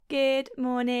Good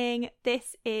morning.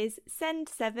 This is Send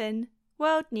 7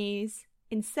 World News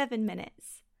in 7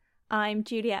 minutes. I'm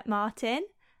Juliet Martin,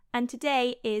 and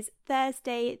today is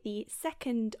Thursday, the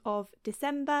 2nd of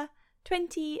December,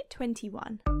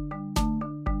 2021.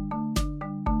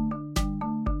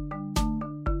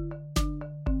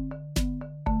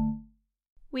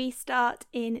 We start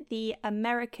in the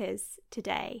Americas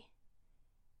today.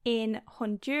 In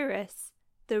Honduras,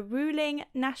 the ruling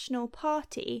National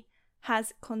Party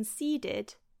has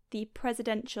conceded the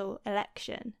presidential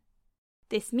election.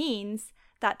 This means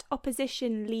that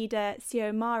opposition leader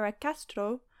Xiomara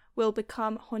Castro will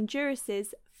become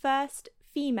Honduras's first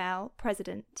female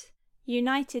president.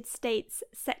 United States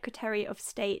Secretary of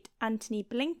State Antony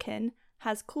Blinken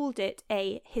has called it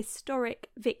a historic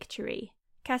victory.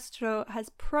 Castro has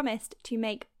promised to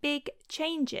make big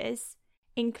changes,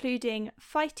 including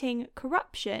fighting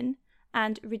corruption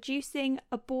and reducing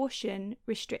abortion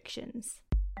restrictions.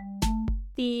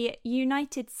 The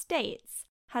United States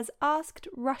has asked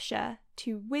Russia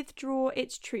to withdraw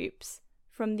its troops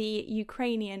from the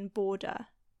Ukrainian border.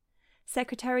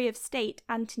 Secretary of State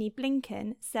Antony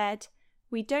Blinken said,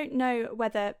 "We don't know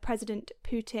whether President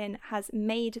Putin has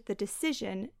made the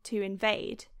decision to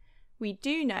invade. We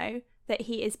do know that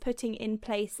he is putting in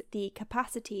place the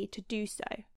capacity to do so."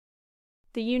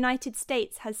 The United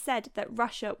States has said that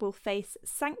Russia will face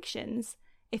sanctions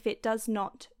if it does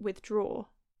not withdraw.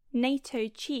 NATO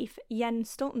chief Jens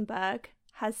Stoltenberg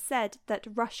has said that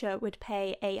Russia would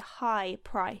pay a high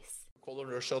price. Call on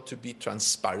Russia to be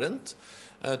transparent,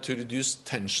 to reduce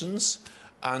tensions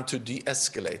and to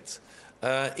de-escalate.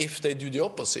 If they do the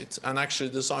opposite and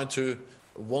actually decide to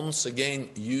once again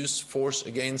use force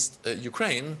against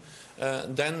Ukraine,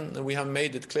 then we have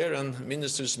made it clear, and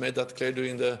ministers made that clear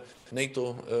during the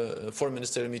NATO foreign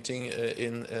ministerial meeting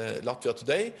in Latvia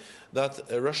today, that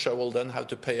Russia will then have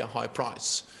to pay a high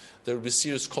price. There will be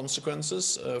serious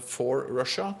consequences for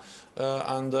Russia,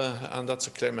 and that's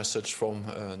a clear message from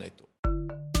NATO.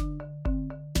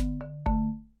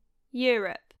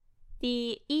 Europe.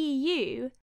 The EU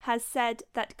has said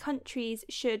that countries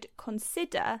should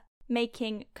consider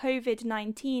making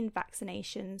COVID-19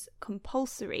 vaccinations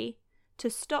compulsory to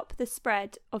stop the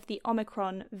spread of the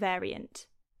Omicron variant.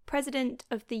 President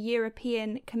of the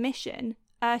European Commission,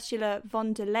 Ursula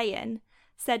von der Leyen,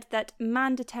 said that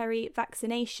mandatory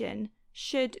vaccination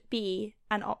should be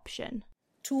an option.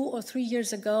 2 or 3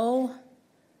 years ago,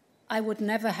 I would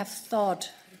never have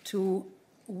thought to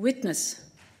witness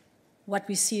what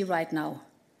we see right now,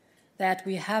 that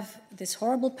we have this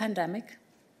horrible pandemic.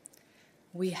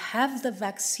 We have the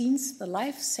vaccines, the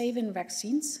life-saving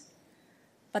vaccines,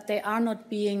 but they are not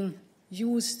being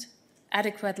used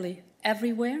adequately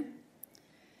everywhere.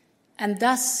 And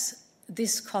thus,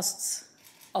 this costs,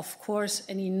 of course,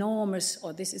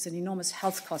 this is an enormous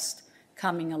health cost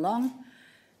coming along.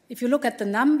 If you look at the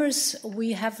numbers,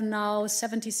 we have now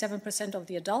 77% of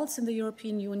the adults in the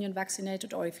European Union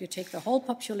vaccinated, or if you take the whole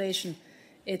population,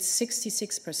 it's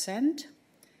 66%.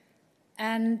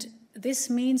 And this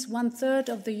means 1/3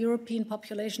 of the European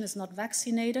population is not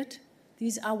vaccinated.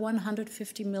 These are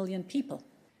 150 million people.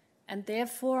 And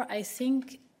therefore, I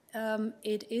think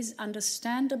it is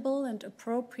understandable and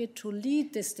appropriate to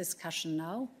lead this discussion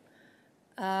now,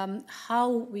 how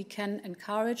we can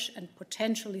encourage and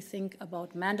potentially think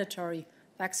about mandatory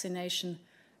vaccination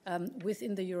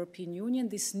within the European Union.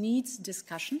 This needs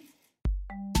discussion.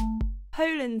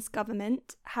 Poland's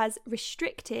government has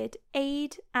restricted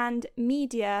aid and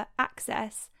media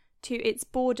access to its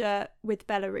border with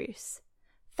Belarus.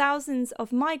 Thousands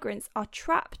of migrants are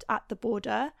trapped at the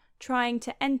border trying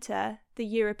to enter the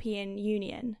European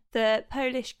Union. The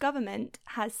Polish government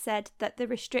has said that the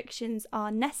restrictions are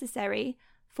necessary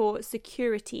for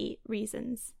security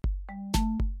reasons.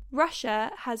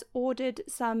 Russia has ordered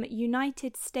some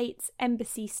United States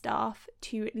embassy staff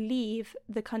to leave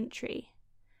the country.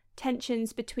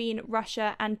 Tensions between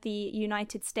Russia and the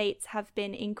United States have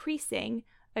been increasing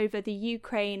over the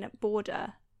Ukraine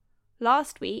border.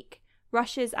 Last week,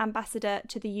 Russia's ambassador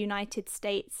to the United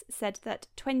States said that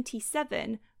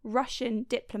 27 Russian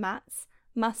diplomats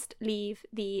must leave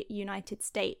the United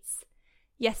States.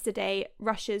 Yesterday,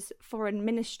 Russia's foreign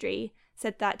ministry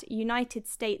said that United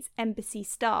States embassy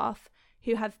staff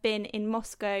who have been in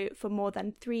Moscow for more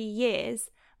than 3 years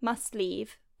must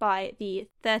leave by the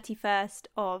 31st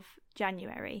of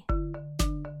January.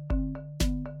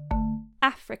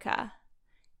 Africa.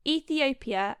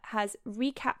 Ethiopia has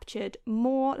recaptured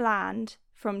more land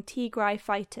from Tigray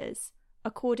fighters,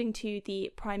 according to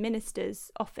the Prime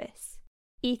Minister's office.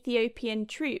 Ethiopian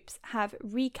troops have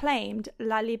reclaimed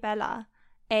Lalibela,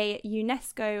 a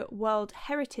UNESCO World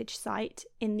Heritage Site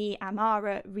in the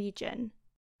Amhara region.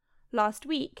 Last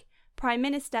week, Prime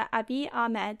Minister Abiy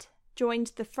Ahmed joined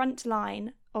the front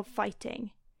line of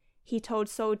fighting. He told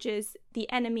soldiers,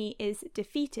 "The enemy is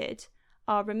defeated.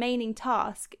 Our remaining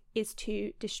task is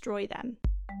to destroy them."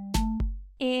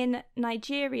 In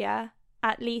Nigeria,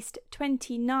 at least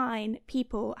 29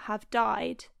 people have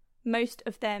died, most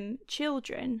of them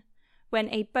children, when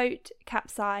a boat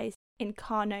capsized in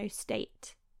Kano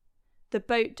State. The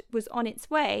boat was on its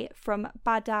way from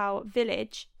Badau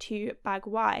village to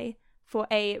Bagwai for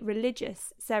a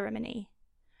religious ceremony.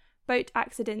 Boat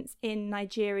accidents in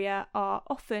Nigeria are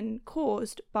often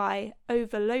caused by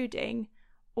overloading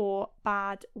or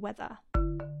bad weather.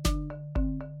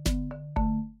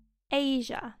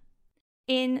 Asia.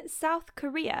 In South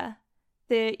Korea,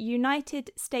 the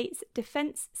United States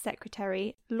Defense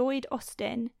Secretary Lloyd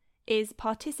Austin is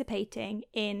participating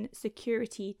in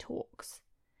security talks.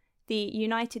 The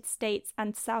United States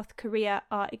and South Korea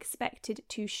are expected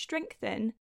to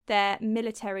strengthen their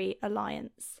military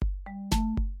alliance.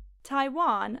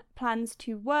 Taiwan plans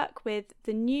to work with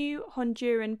the new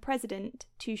Honduran president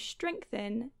to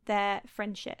strengthen their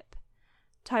friendship.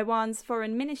 Taiwan's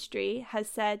foreign ministry has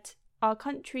said, "Our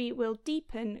country will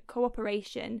deepen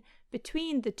cooperation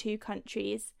between the two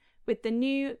countries with the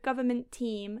new government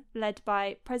team led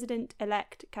by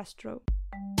President-elect Castro."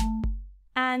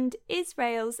 And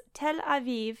Israel's Tel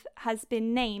Aviv has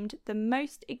been named the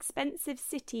most expensive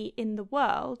city in the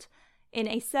world in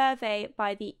a survey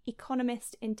by the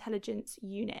Economist Intelligence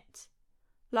Unit.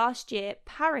 Last year,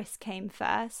 Paris came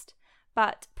first,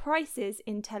 but prices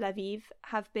in Tel Aviv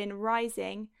have been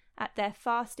rising at their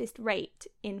fastest rate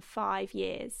in 5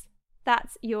 years.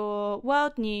 That's your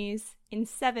world news in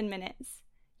 7 minutes.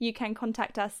 You can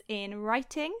contact us in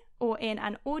writing or in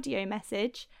an audio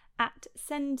message at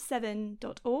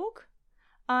send7.org.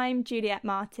 I'm Juliet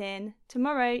Martin.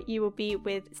 Tomorrow you will be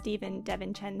with Stephen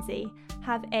DeVincenzi.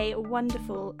 Have a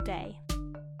wonderful day.